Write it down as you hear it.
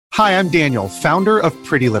Hi, I'm Daniel, founder of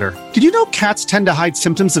Pretty Litter. Did you know cats tend to hide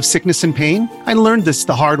symptoms of sickness and pain? I learned this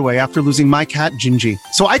the hard way after losing my cat, Gingy.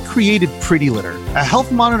 So I created Pretty Litter, a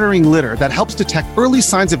health monitoring litter that helps detect early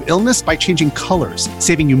signs of illness by changing colors,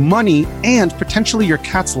 saving you money and potentially your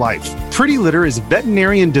cat's life. Pretty Litter is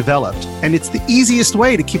veterinarian developed, and it's the easiest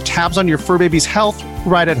way to keep tabs on your fur baby's health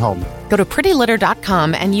right at home. Go to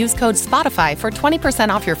prettylitter.com and use code SPOTIFY for 20%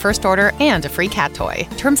 off your first order and a free cat toy.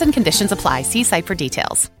 Terms and conditions apply. See site for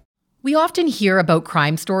details. We often hear about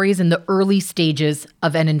crime stories in the early stages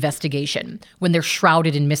of an investigation, when they're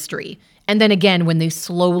shrouded in mystery, and then again when they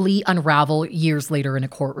slowly unravel years later in a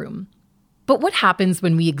courtroom. But what happens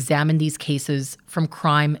when we examine these cases from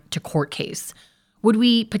crime to court case? Would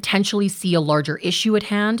we potentially see a larger issue at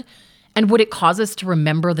hand? And would it cause us to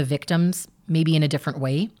remember the victims, maybe in a different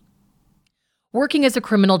way? Working as a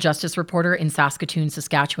criminal justice reporter in Saskatoon,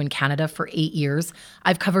 Saskatchewan, Canada for 8 years,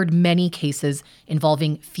 I've covered many cases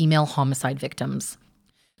involving female homicide victims.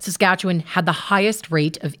 Saskatchewan had the highest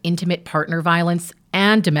rate of intimate partner violence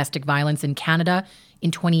and domestic violence in Canada in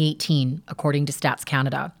 2018, according to Stats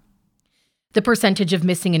Canada. The percentage of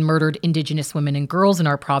missing and murdered Indigenous women and girls in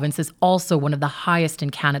our province is also one of the highest in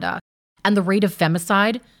Canada. And the rate of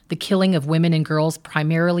femicide, the killing of women and girls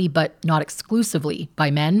primarily but not exclusively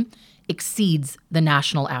by men, exceeds the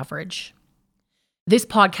national average. This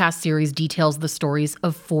podcast series details the stories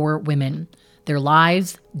of 4 women, their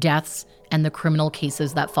lives, deaths, and the criminal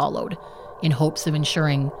cases that followed, in hopes of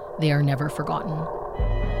ensuring they are never forgotten.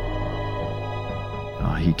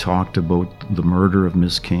 He talked about the murder of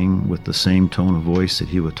Miss King with the same tone of voice that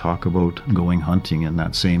he would talk about going hunting in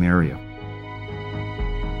that same area.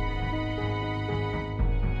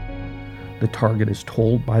 The target is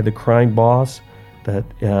told by the crime boss that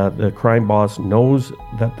the crime boss knows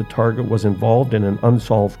that the target was involved in an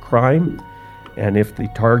unsolved crime, and if the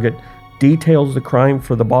target details the crime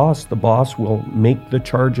for the boss will make the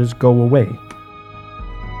charges go away.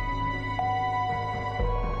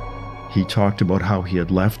 He talked about how he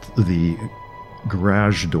had left the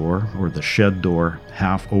garage door or the shed door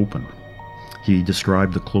half open. He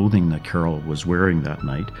described the clothing that Carol was wearing that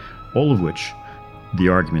night, all of which, the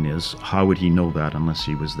argument is, how would he know that unless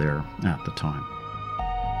he was there at the time?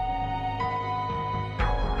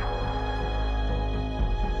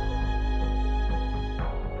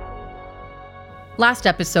 Last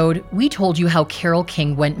episode, we told you how Carol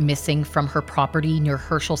King went missing from her property near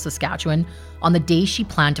Herschel, Saskatchewan, on the day she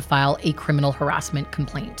planned to file a criminal harassment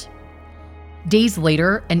complaint. Days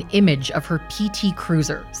later, an image of her PT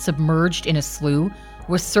Cruiser submerged in a slough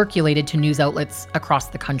was circulated to news outlets across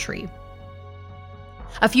the country.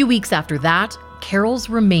 A few weeks after that, Carol's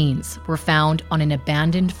remains were found on an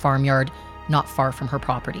abandoned farmyard not far from her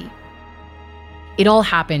property. It all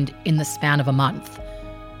happened in the span of a month.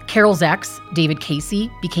 Carol's ex, David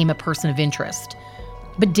Casey, became a person of interest.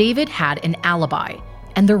 But David had an alibi,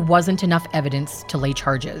 and there wasn't enough evidence to lay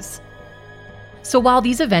charges. So while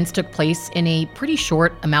these events took place in a pretty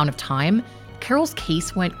short amount of time, Carol's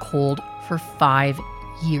case went cold for 5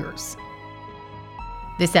 years.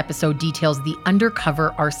 This episode details the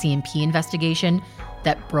undercover RCMP investigation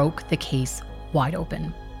that broke the case wide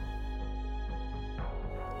open.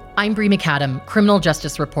 I'm Brie McAdam, criminal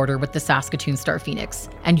justice reporter with the Saskatoon Star-Phoenix,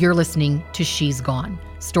 and you're listening to She's Gone,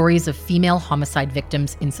 stories of female homicide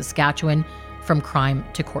victims in Saskatchewan from crime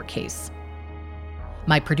to court case.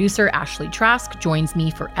 My producer, Ashley Trask, joins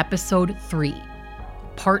me for episode 3,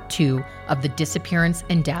 part 2 of the disappearance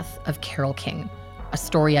and death of Carol King, a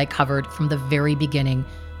story I covered from the very beginning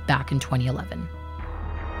back in 2011.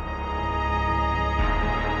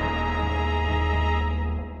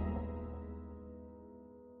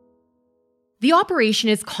 The operation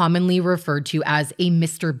is commonly referred to as a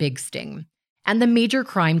Mr. Big Sting, and the major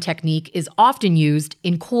crime technique is often used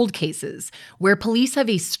in cold cases where police have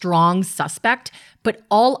a strong suspect, but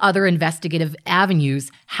all other investigative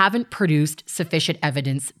avenues haven't produced sufficient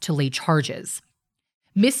evidence to lay charges.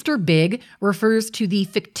 Mr. Big refers to the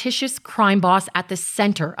fictitious crime boss at the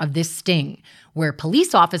center of this sting, where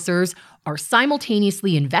police officers are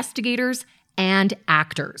simultaneously investigators and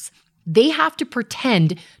actors. They have to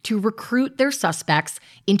pretend to recruit their suspects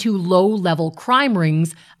into low-level crime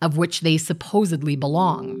rings of which they supposedly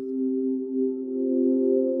belong.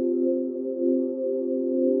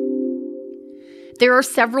 There are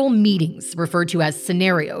several meetings, referred to as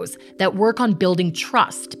scenarios, that work on building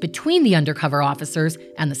trust between the undercover officers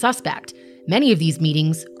and the suspect. Many of these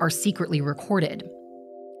meetings are secretly recorded.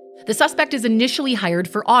 The suspect is initially hired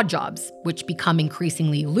for odd jobs, which become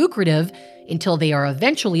increasingly lucrative until they are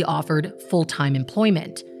eventually offered full-time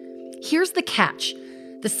employment. Here's the catch.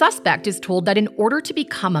 The suspect is told that in order to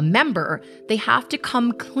become a member, they have to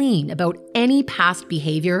come clean about any past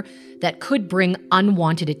behavior that could bring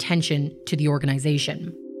unwanted attention to the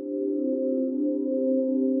organization.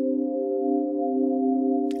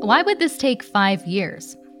 Why would this take 5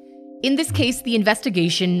 years? In this case, the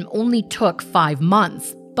investigation only took 5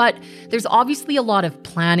 months, but there's obviously a lot of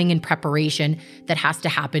planning and preparation that has to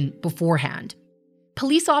happen beforehand.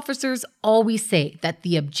 Police officers always say that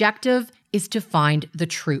the objective is to find the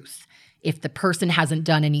truth. If the person hasn't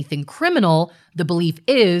done anything criminal, the belief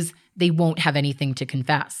is they won't have anything to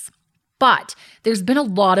confess. But there's been a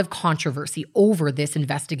lot of controversy over this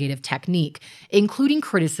investigative technique, including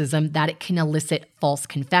criticism that it can elicit false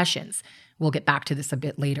confessions. We'll get back to this a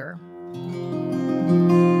bit later.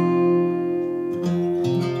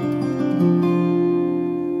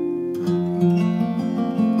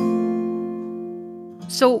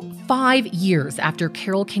 So 5 years after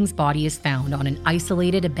Carole King's body is found on an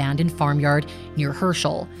isolated abandoned farmyard near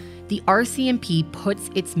Herschel, the RCMP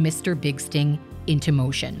puts its Mr. Big Sting into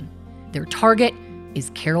motion. Their target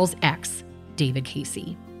is Carole's ex, David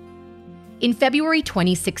Casey. In February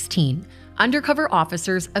 2016, undercover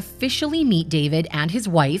officers officially meet David and his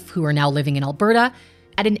wife, who are now living in Alberta,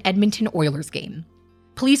 at an Edmonton Oilers game.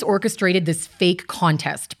 Police orchestrated this fake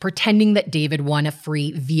contest, pretending that David won a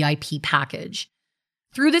free VIP package.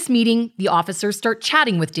 Through this meeting, the officers start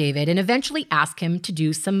chatting with David and eventually ask him to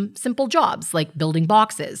do some simple jobs like building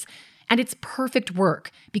boxes. And it's perfect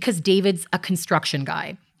work because David's a construction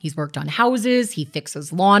guy. He's worked on houses, he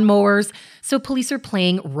fixes lawnmowers, so police are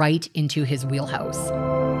playing right into his wheelhouse.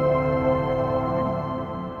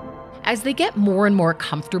 As they get more and more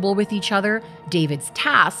comfortable with each other, David's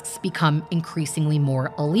tasks become increasingly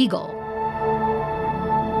more illegal.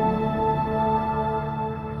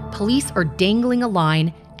 Police are dangling a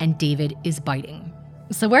line, and David is biting.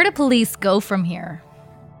 So where do police go from here?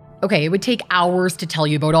 Okay, it would take hours to tell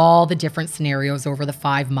you about all the different scenarios over the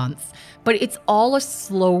 5 months, but it's all a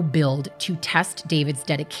slow build to test David's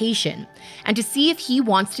dedication and to see if he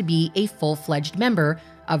wants to be a full-fledged member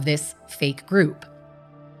of this fake group.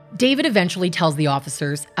 David eventually tells the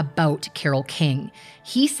officers about Carole King.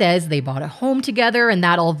 He says they bought a home together and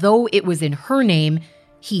that although it was in her name,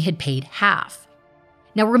 he had paid half.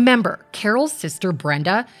 Now remember, Carole's sister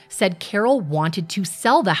Brenda said Carole wanted to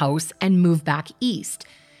sell the house and move back east.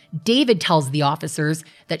 David tells the officers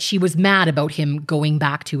that she was mad about him going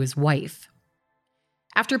back to his wife.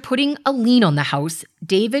 After putting a lien on the house,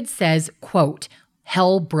 David says, quote,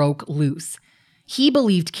 "Hell broke loose." He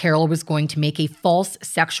believed Carole was going to make a false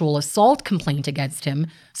sexual assault complaint against him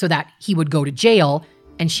so that he would go to jail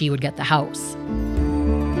and she would get the house.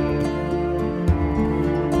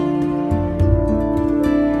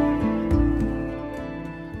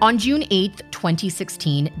 On June 8th,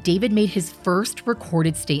 2016, David made his first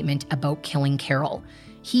recorded statement about killing Carole.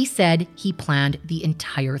 He said he planned the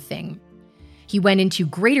entire thing. He went into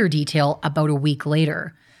greater detail about a week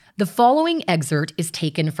later. The following excerpt is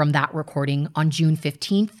taken from that recording on June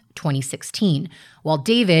 15th, 2016, while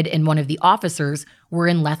David and one of the officers were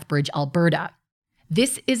in Lethbridge, Alberta.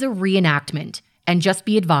 This is a reenactment, and just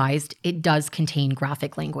be advised, it does contain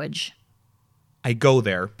graphic language. I go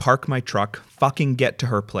there, park my truck, fucking get to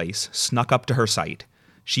her place, snuck up to her site.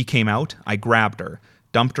 She came out, I grabbed her,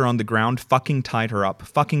 dumped her on the ground, fucking tied her up,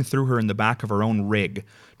 fucking threw her in the back of her own rig,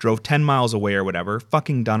 drove 10 miles away or whatever,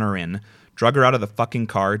 fucking done her in, drug her out of the fucking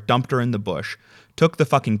car, dumped her in the bush, took the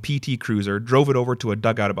fucking PT Cruiser, drove it over to a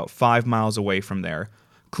dugout about 5 miles away from there,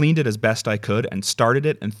 cleaned it as best I could, and started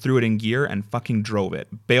it and threw it in gear and fucking drove it,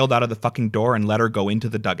 bailed out of the fucking door and let her go into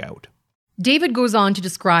the dugout. David goes on to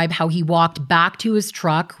describe how he walked back to his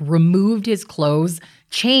truck, removed his clothes,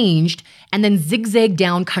 changed, and then zigzagged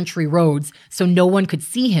down country roads so no one could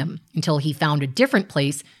see him until he found a different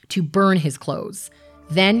place to burn his clothes.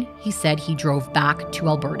 Then he said he drove back to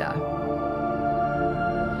Alberta.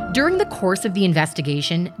 During the course of the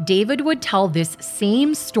investigation, David would tell this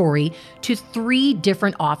same story to 3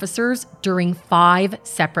 different officers during 5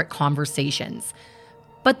 separate conversations.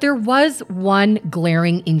 But there was one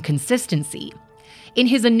glaring inconsistency. In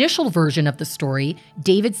his initial version of the story,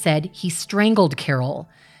 David said he strangled Carole,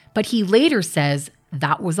 but he later says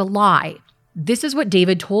that was a lie. This is what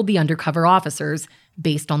David told the undercover officers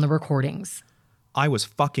based on the recordings. I was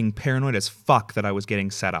fucking paranoid as fuck that I was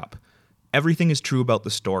getting set up. Everything is true about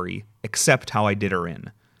the story, except how I did her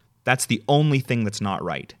in. That's the only thing that's not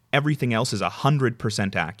right. Everything else is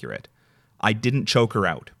 100% accurate. I didn't choke her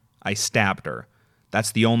out. I stabbed her.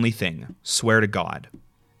 That's the only thing. Swear to God.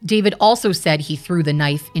 David also said he threw the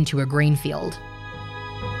knife into a grain field.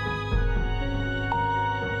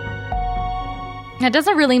 That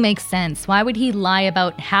doesn't really make sense. Why would he lie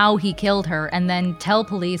about how he killed her and then tell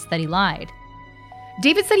police that he lied?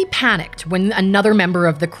 David said he panicked when another member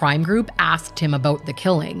of the crime group asked him about the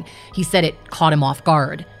killing. He said it caught him off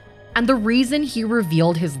guard. And the reason he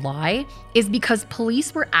revealed his lie is because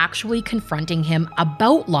police were actually confronting him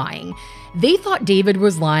about lying. They thought David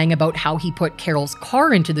was lying about how he put Carol's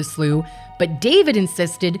car into the slough, but David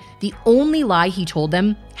insisted the only lie he told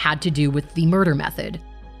them had to do with the murder method.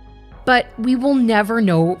 But we will never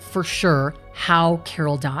know for sure how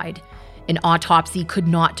Carol died. An autopsy could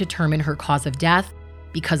not determine her cause of death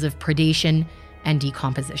because of predation and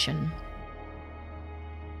decomposition.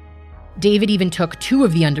 David even took 2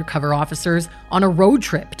 of the undercover officers on a road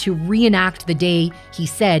trip to reenact the day he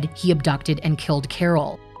said he abducted and killed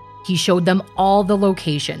Carol. He showed them all the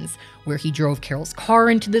locations, where he drove Carol's car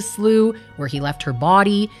into the slough, where he left her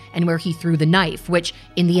body, and where he threw the knife, which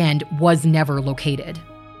in the end was never located.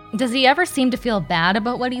 Does he ever seem to feel bad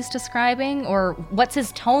about what he's describing? Or what's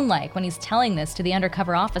his tone like when he's telling this to the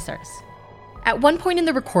undercover officers? At one point in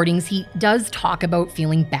the recordings, he does talk about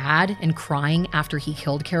feeling bad and crying after he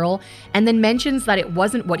killed Carol, and then mentions that it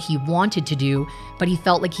wasn't what he wanted to do, but he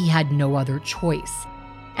felt like he had no other choice.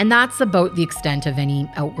 And that's about the extent of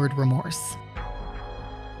any outward remorse.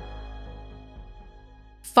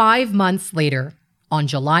 5 months later, on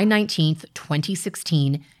July 19th,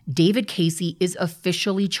 2016, David Casey is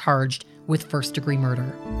officially charged with first-degree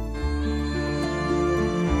murder.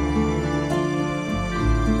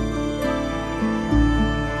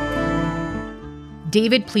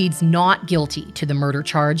 David pleads not guilty to the murder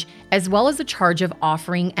charge, as well as a charge of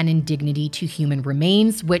offering an indignity to human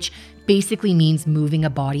remains, which basically means moving a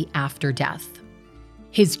body after death.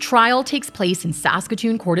 His trial takes place in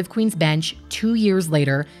Saskatoon Court of Queen's Bench 2 years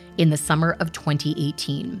later in the summer of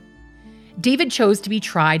 2018. David chose to be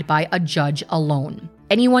tried by a judge alone.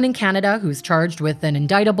 Anyone in Canada who's charged with an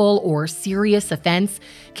indictable or serious offense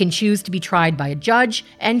can choose to be tried by a judge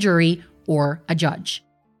and jury or a judge.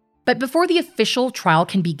 But before the official trial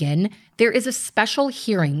can begin, there is a special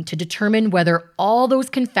hearing to determine whether all those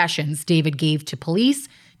confessions David gave to police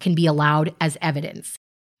can be allowed as evidence.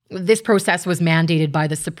 This process was mandated by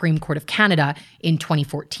the Supreme Court of Canada in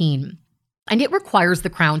 2014. And it requires the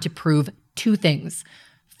Crown to prove 2 things.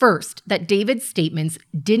 First, that David's statements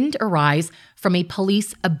didn't arise from a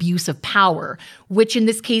police abuse of power, which in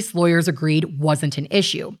this case lawyers agreed wasn't an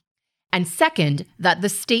issue. And second, that the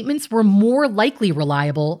statements were more likely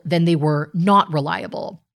reliable than they were not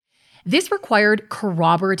reliable. This required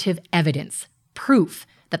corroborative evidence, proof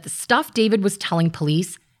that the stuff David was telling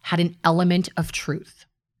police had an element of truth.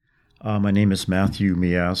 My name is Matthew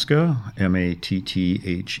Miazga,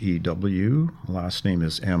 Matthew. Last name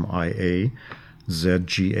is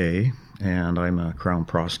Miazga, and I'm a Crown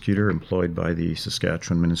prosecutor employed by the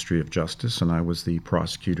Saskatchewan Ministry of Justice, and I was the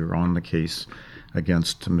prosecutor on the case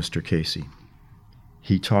against Mr. Casey.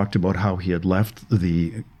 He talked about how he had left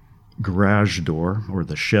the garage door or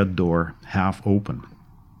the shed door half open,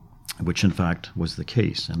 which in fact was the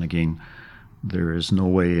case. And again, there is no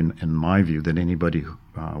way in my view that anybody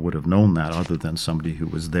would have known that other than somebody who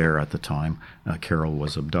was there at the time Carol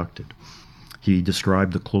was abducted. He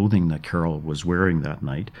described the clothing that Carol was wearing that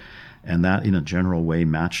night, and that in a general way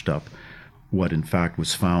matched up what in fact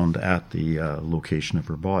was found at the location of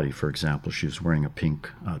her body. For example, she was wearing a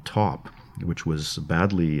pink top, which was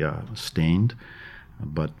badly stained,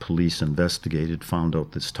 but police investigated, found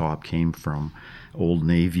out this top came from Old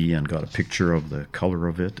Navy and got a picture of the color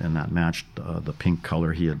of it, and that matched the pink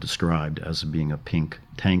color he had described as being a pink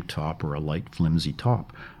tank top or a light flimsy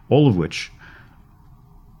top. All of which,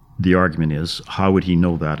 the argument is, how would he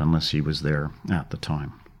know that unless he was there at the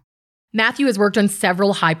time? Matthew has worked on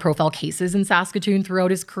several high-profile cases in Saskatoon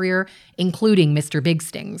throughout his career, including Mr. Big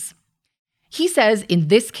Stings. He says in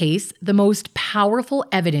this case, the most powerful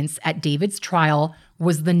evidence at David's trial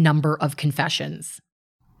was the number of confessions.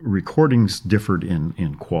 Recordings differed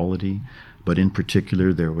in quality, but in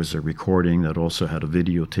particular there was a recording that also had a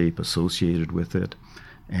videotape associated with it,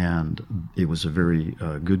 and it was a very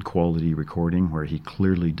good quality recording where he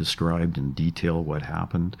clearly described in detail what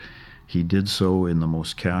happened. He did so in the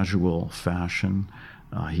most casual fashion.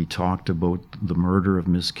 He talked about the murder of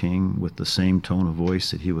Ms. King with the same tone of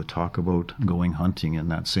voice that he would talk about going hunting in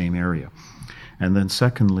that same area. And then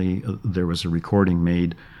secondly, there was a recording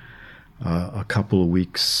made a couple of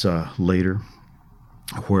weeks later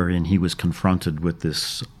wherein he was confronted with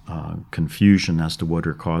this confusion as to what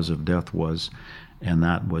her cause of death was. And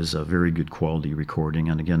that was a very good quality recording.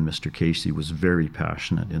 And again, Mr. Casey was very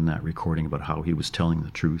passionate in that recording about how he was telling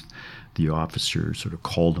the truth. The officer sort of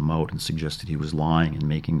called him out and suggested he was lying and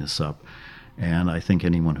making this up. And I think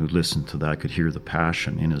anyone who listened to that could hear the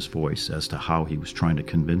passion in his voice as to how he was trying to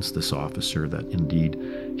convince this officer that indeed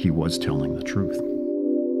he was telling the truth.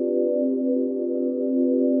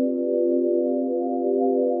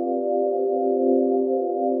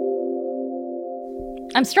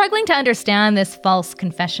 I'm struggling to understand this false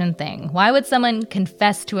confession thing. Why would someone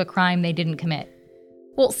confess to a crime they didn't commit?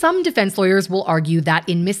 Well, some defense lawyers will argue that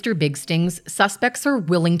in Mr. Big Sting's, suspects are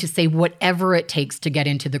willing to say whatever it takes to get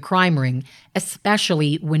into the crime ring,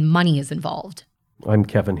 especially when money is involved. I'm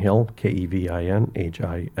Kevin Hill, Kevinhill.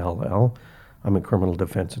 I'm a criminal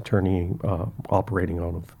defense attorney operating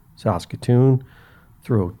out of Saskatoon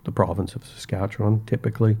throughout the province of Saskatchewan,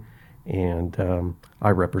 typically. And I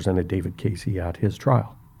represented David Casey at his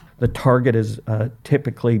trial. The target is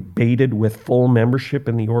typically baited with full membership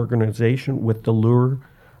in the organization with the lure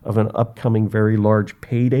of an upcoming very large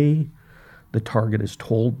payday. The target is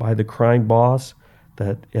told by the crime boss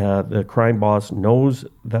that the crime boss knows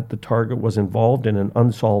that the target was involved in an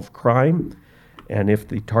unsolved crime. And if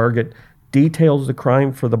the target details the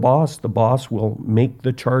crime for the boss will make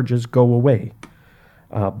the charges go away.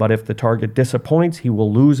 But if the target disappoints, he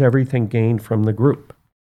will lose everything gained from the group.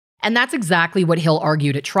 And that's exactly what Hill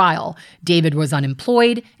argued at trial. David was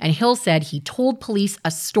unemployed, and Hill said he told police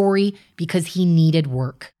a story because he needed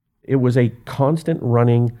work. It was a constant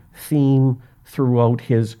running theme throughout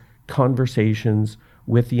his conversations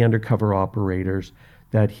with the undercover operators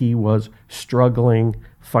that he was struggling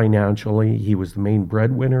financially. He was the main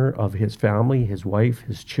breadwinner of his family, his wife,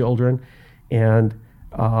 his children, and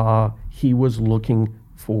he was looking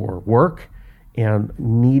for work and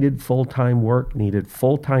needed full-time work, needed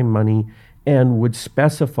full-time money, and would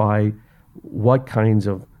specify what kinds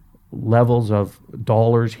of levels of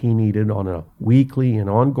dollars he needed on a weekly and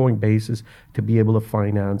ongoing basis to be able to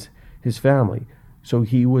finance his family. So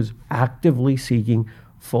he was actively seeking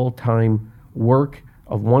full-time work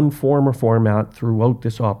of one form or format throughout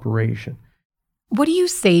this operation. What do you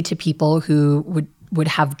say to people who would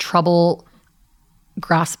have trouble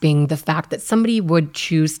grasping the fact that somebody would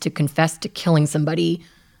choose to confess to killing somebody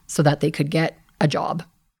so that they could get a job?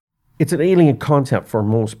 It's an alien concept for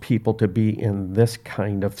most people to be in this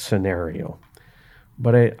kind of scenario.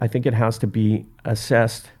 But I think it has to be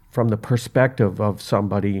assessed from the perspective of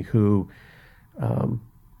somebody who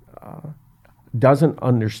doesn't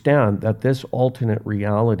understand that this alternate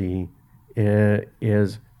reality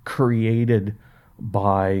is created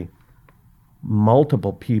by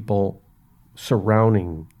multiple people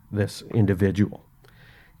surrounding this individual.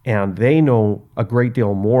 And they know a great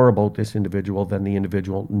deal more about this individual than the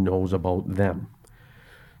individual knows about them.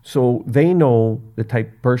 So they know the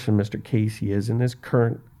type of person Mr. Casey is and his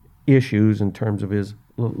current issues in terms of his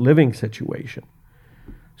living situation.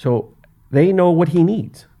 So they know what he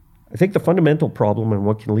needs. I think the fundamental problem and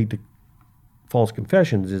what can lead to false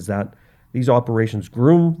confessions is that these operations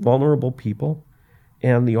groom vulnerable people,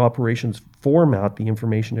 and the operations format the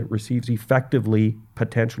information it receives, effectively,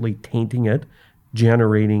 potentially tainting it,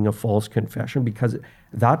 generating a false confession, because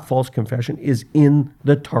that false confession is in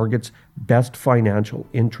the target's best financial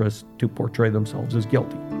interest to portray themselves as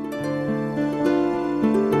guilty.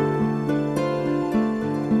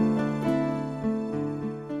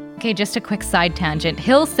 Okay, just a quick side tangent.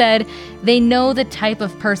 Hill said they know the type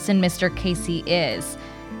of person Mr. Casey is.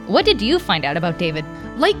 What did you find out about David?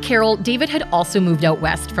 Like Carol, David had also moved out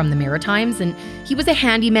west from the Maritimes, and he was a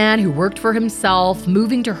handyman who worked for himself,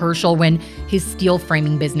 moving to Herschel when his steel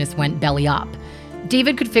framing business went belly up.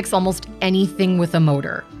 David could fix almost anything with a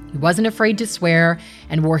motor. He wasn't afraid to swear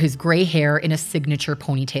and wore his gray hair in a signature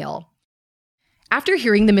ponytail. After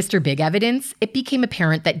hearing the Mr. Big evidence, it became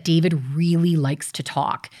apparent that David really likes to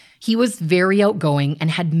talk. He was very outgoing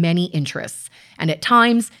and had many interests, and at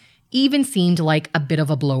times even seemed like a bit of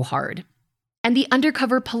a blowhard. And the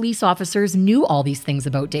undercover police officers knew all these things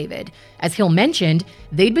about David. As Hill mentioned,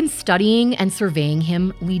 they'd been studying and surveying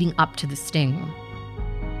him leading up to the sting.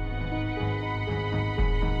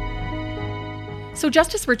 So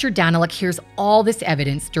Justice Richard Daniluk hears all this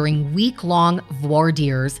evidence during week-long voir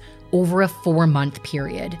dires over a 4-month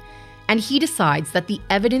period. And he decides that the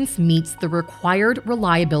evidence meets the required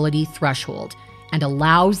reliability threshold and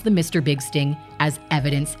allows the Mr. Big Sting as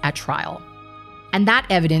evidence at trial. And that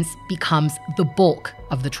evidence becomes the bulk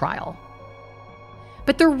of the trial.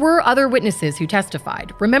 But there were other witnesses who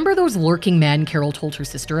testified. Remember those lurking men Carol told her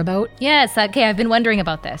sister about? Yes, okay, I've been wondering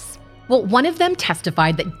about this. Well, one of them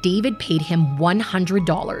testified that David paid him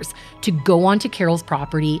 $100 to go onto Carol's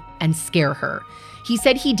property and scare her. He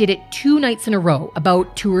said he did it 2 nights in a row,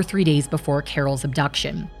 about 2 or 3 days before Carol's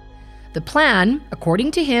abduction. The plan,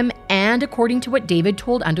 according to him and according to what David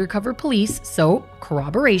told undercover police, so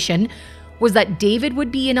corroboration, was that David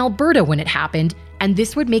would be in Alberta when it happened, and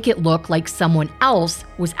this would make it look like someone else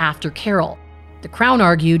was after Carol. The Crown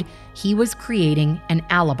argued he was creating an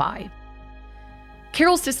alibi.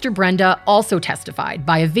 Carol's sister Brenda also testified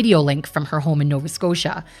by a video link from her home in Nova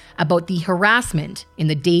Scotia about the harassment in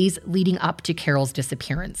the days leading up to Carol's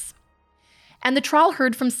disappearance. And the trial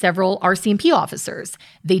heard from several RCMP officers.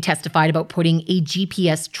 They testified about putting a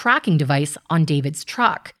GPS tracking device on David's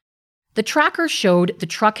truck. The tracker showed the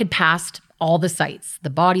truck had passed all the sites, the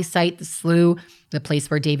body site, the slough, the place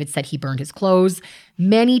where David said he burned his clothes,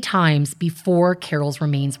 many times before Carol's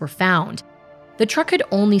remains were found. The truck had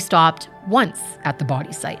only stopped once at the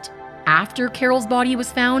body site. After Carol's body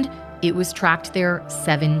was found, it was tracked there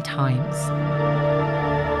 7 times.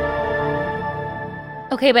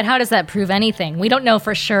 Okay, but how does that prove anything? We don't know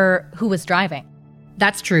for sure who was driving.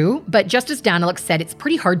 That's true, but Justice Daniluk said it's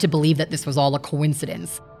pretty hard to believe that this was all a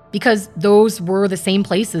coincidence, because those were the same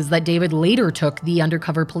places that David later took the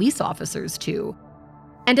undercover police officers to.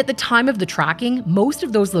 And at the time of the tracking, most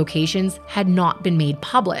of those locations had not been made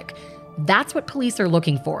public. That's what police are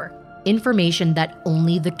looking for, information that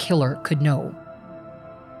only the killer could know.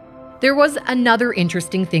 There was another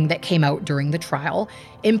interesting thing that came out during the trial.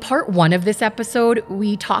 In part 1 of this episode,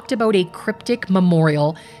 we talked about a cryptic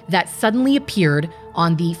memorial that suddenly appeared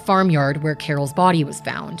on the farmyard where Carol's body was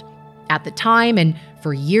found. At the time, and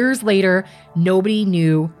for years later, nobody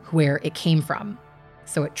knew where it came from.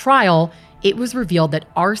 So at trial, it was revealed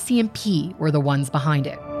that RCMP were the ones behind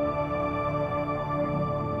it.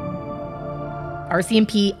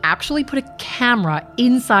 RCMP actually put a camera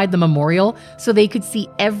inside the memorial so they could see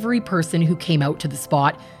every person who came out to the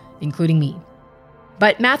spot, including me.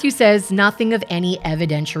 But Matthew says nothing of any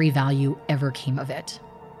evidentiary value ever came of it.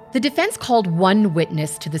 The defense called one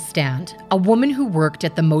witness to the stand, a woman who worked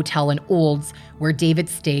at the motel in Olds where David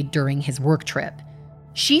stayed during his work trip.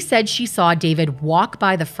 She said she saw David walk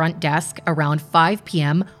by the front desk around 5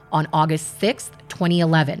 p.m. on August 6th,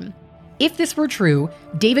 2011. If this were true,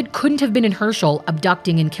 David couldn't have been in Herschel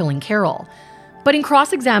abducting and killing Carol. But in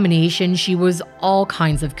cross-examination, she was all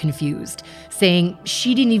kinds of confused, saying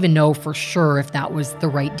she didn't even know for sure if that was the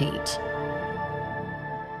right date.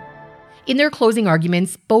 In their closing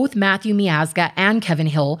arguments, both Matthew Miazga and Kevin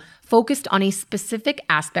Hill focused on a specific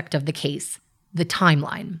aspect of the case, the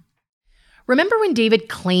timeline. Remember when David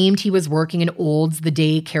claimed he was working in Olds the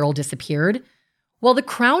day Carol disappeared? Well, the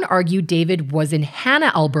Crown argued David was in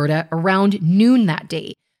Hanna, Alberta around noon that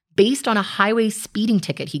day, based on a highway speeding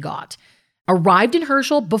ticket he got, arrived in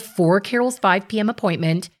Herschel before Carol's 5 p.m.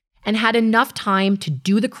 appointment, and had enough time to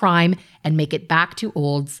do the crime and make it back to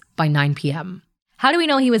Olds by 9 p.m. How do we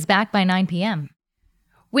know he was back by 9 p.m.?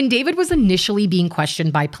 When David was initially being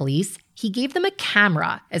questioned by police, he gave them a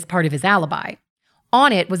camera as part of his alibi.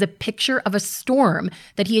 On it was a picture of a storm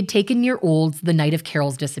that he had taken near Olds the night of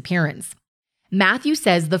Carol's disappearance. Matthew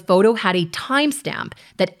says the photo had a timestamp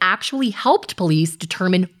that actually helped police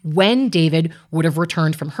determine when David would have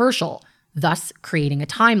returned from Herschel, thus creating a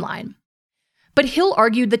timeline. But Hill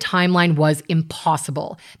argued the timeline was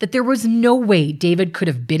impossible, that there was no way David could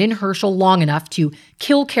have been in Herschel long enough to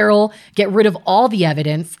kill Carol, get rid of all the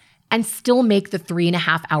evidence, and still make the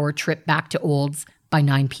 3.5-hour trip back to Olds by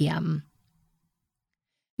 9 p.m.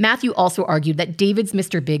 Matthew also argued that David's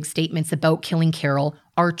Mr. Big statements about killing Carol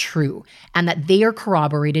are true, and that they are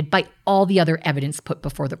corroborated by all the other evidence put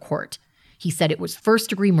before the court. He said it was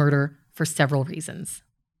first-degree murder for several reasons.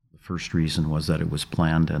 The first reason was that it was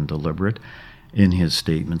planned and deliberate. In his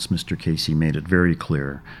statements, Mr. Casey made it very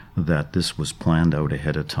clear that this was planned out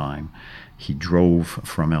ahead of time. He drove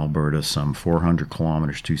from Alberta some 400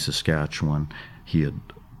 kilometers to Saskatchewan. He had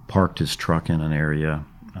parked his truck in an area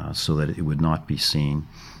so that it would not be seen.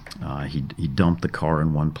 He dumped the car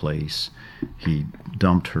in one place. He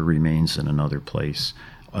dumped her remains in another place.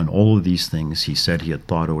 And all of these things he said he had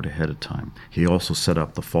thought out ahead of time. He also set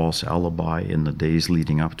up the false alibi in the days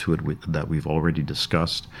leading up to it that we've already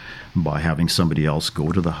discussed by having somebody else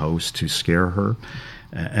go to the house to scare her.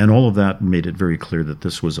 And all of that made it very clear that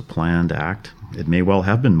this was a planned act. It may well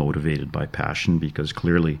have been motivated by passion because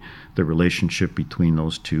clearly the relationship between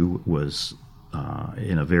those two was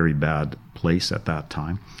in a very bad place at that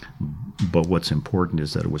time. But what's important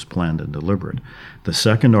is that it was planned and deliberate. The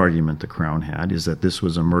second argument the Crown had is that this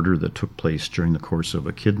was a murder that took place during the course of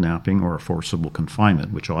a kidnapping or a forcible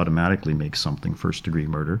confinement, which automatically makes something first-degree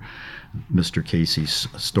murder. Mr. Casey's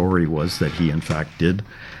story was that he, in fact, did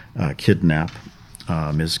kidnap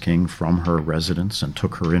Ms. King from her residence and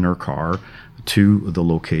took her in her car to the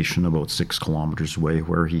location about 6 kilometers away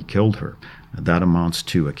where he killed her. That amounts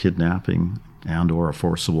to a kidnapping and or a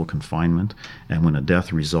forcible confinement. And when a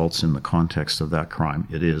death results in the context of that crime,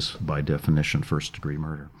 it is, by definition, first-degree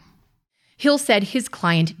murder. Hill said his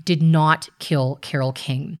client did not kill Carole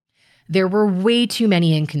King. There were way too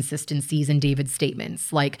many inconsistencies in David's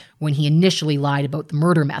statements, like when he initially lied about the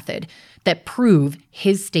murder method, that prove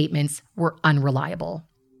his statements were unreliable.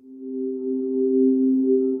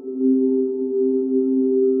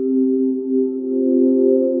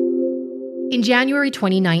 In January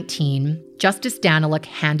 2019, Justice Daniluk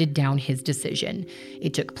handed down his decision.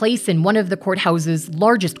 It took place in one of the courthouse's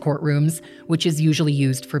largest courtrooms, which is usually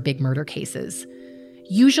used for big murder cases.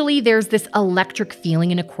 Usually there's this electric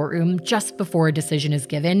feeling in a courtroom just before a decision is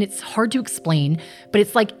given. It's hard to explain, but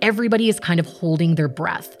it's like everybody is kind of holding their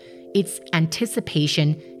breath. It's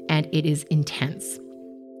anticipation and it is intense.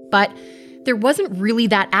 But there wasn't really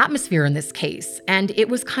that atmosphere in this case, and it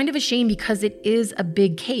was kind of a shame because it is a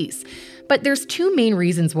big case. But there's two main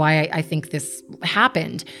reasons why I think this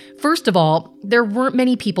happened. First of all, there weren't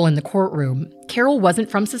many people in the courtroom. Carole wasn't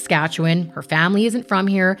from Saskatchewan, her family isn't from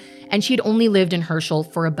here, and she'd only lived in Herschel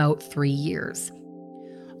for about 3 years.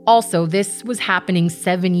 Also, this was happening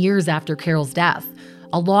 7 years after Carole's death.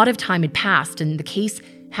 A lot of time had passed, and the case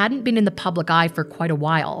hadn't been in the public eye for quite a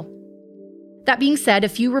while. That being said, a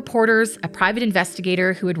few reporters, a private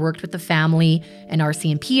investigator who had worked with the family, an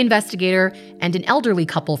RCMP investigator, and an elderly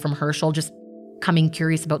couple from Herschel just coming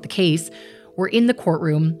curious about the case were in the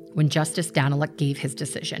courtroom when Justice Daniluk gave his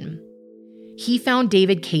decision. He found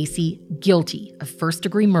David Casey guilty of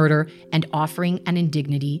first-degree murder and offering an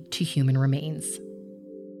indignity to human remains.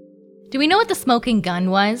 Do we know what the smoking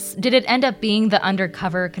gun was? Did it end up being the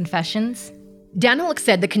undercover confessions? Daniluk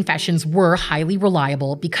said the confessions were highly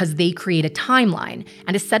reliable because they create a timeline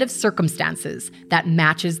and a set of circumstances that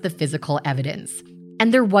matches the physical evidence.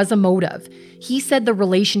 And there was a motive. He said the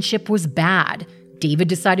relationship was bad. David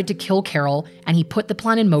decided to kill Carole, and he put the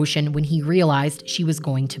plan in motion when he realized she was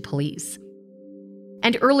going to police.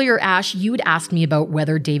 And earlier, Ash, you had asked me about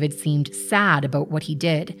whether David seemed sad about what he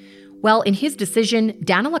did. Well, in his decision,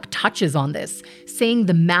 Daniluk touches on this, saying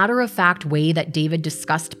the matter-of-fact way that David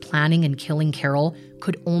discussed planning and killing Carole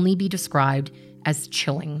could only be described as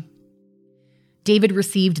chilling. David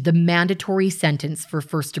received the mandatory sentence for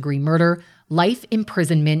first-degree murder, life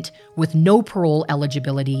imprisonment with no parole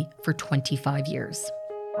eligibility for 25 years.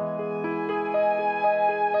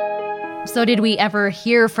 So did we ever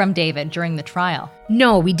hear from David during the trial?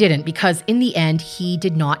 No, we didn't, because in the end, he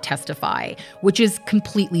did not testify, which is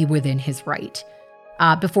completely within his right.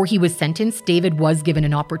 Before he was sentenced, David was given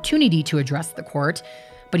an opportunity to address the court,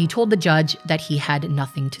 but he told the judge that he had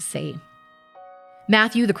nothing to say.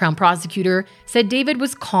 Matthew, the Crown prosecutor, said David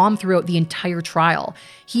was calm throughout the entire trial.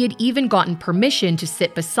 He had even gotten permission to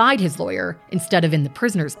sit beside his lawyer instead of in the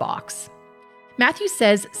prisoner's box. Matthew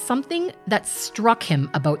says something that struck him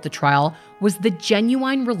about the trial was the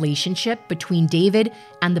genuine relationship between David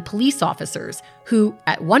and the police officers, who,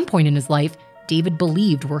 at one point in his life, David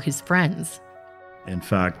believed were his friends. In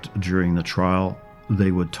fact, during the trial,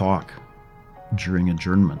 they would talk during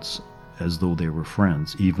adjournments as though they were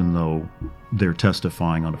friends, even though they're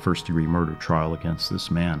testifying on a first-degree murder trial against this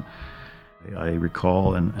man. I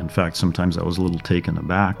recall, and in fact, sometimes I was a little taken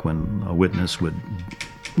aback when a witness would,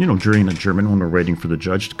 during adjournment, when we're waiting for the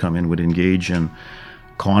judge to come in, would engage in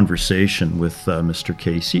conversation with Mr.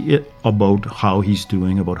 Casey about how he's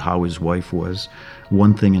doing, about how his wife was.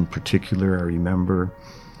 One thing in particular I remember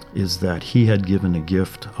is that he had given a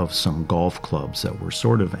gift of some golf clubs that were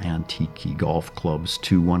sort of antique golf clubs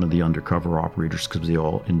to one of the undercover operators because they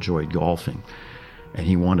all enjoyed golfing. And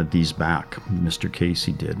he wanted these back, Mr.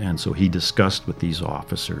 Casey did. And so he discussed with these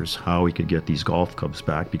officers how he could get these golf clubs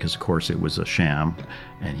back because, of course, it was a sham,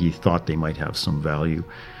 and he thought they might have some value.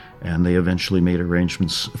 And they eventually made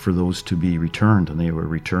arrangements for those to be returned, and they were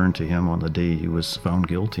returned to him on the day he was found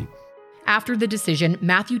guilty. After the decision,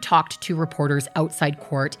 Matthew talked to reporters outside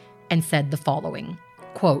court and said the following,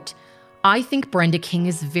 quote, "I think Brenda King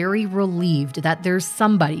is very relieved that there's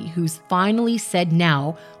somebody who's finally said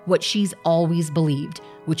now what she's always believed,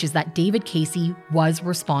 which is that David Casey was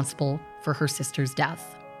responsible for her sister's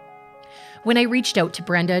death." When I reached out to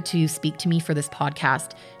Brenda to speak to me for this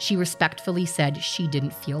podcast, she respectfully said she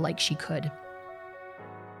didn't feel like she could.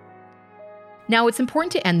 Now, it's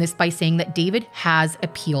important to end this by saying that David has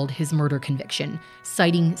appealed his murder conviction,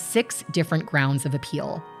 citing 6 different grounds of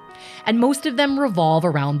appeal. And most of them revolve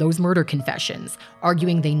around those murder confessions,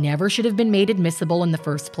 arguing they never should have been made admissible in the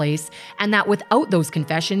first place, and that without those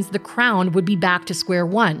confessions, the Crown would be back to square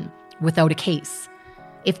one, without a case.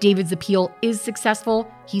 If David's appeal is successful,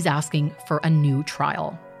 he's asking for a new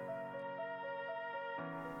trial.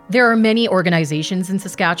 There are many organizations in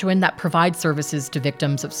Saskatchewan that provide services to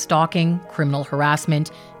victims of stalking, criminal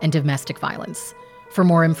harassment, and domestic violence. For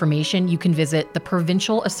more information, you can visit the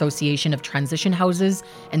Provincial Association of Transition Houses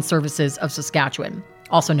and Services of Saskatchewan,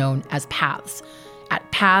 also known as PATHS,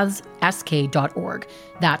 at pathssk.org.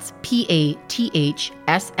 That's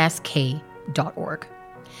PATHSSK.org.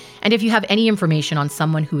 And if you have any information on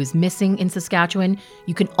someone who is missing in Saskatchewan,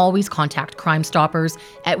 you can always contact Crime Stoppers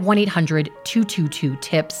at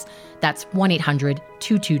 1-800-222-TIPS. That's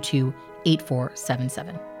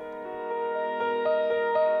 1-800-222-8477.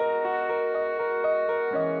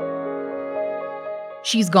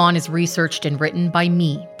 She's Gone is researched and written by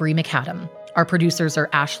me, Brie McAdam. Our producers are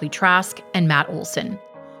Ashley Trask and Matt Olson.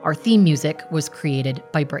 Our theme music was created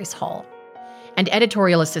by Bryce Hall. And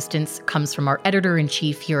editorial assistance comes from our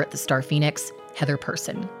editor-in-chief here at the Star Phoenix, Heather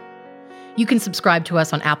Person. You can subscribe to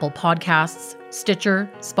us on Apple Podcasts, Stitcher,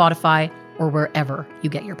 Spotify, or wherever you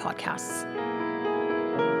get your podcasts.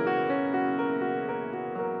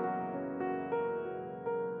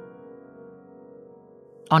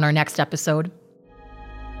 On our next episode...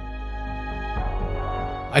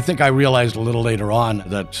 I think I realized a little later on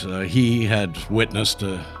that he had witnessed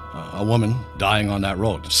a woman dying on that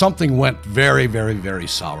road. Something went very, very, very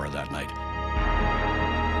sour that night.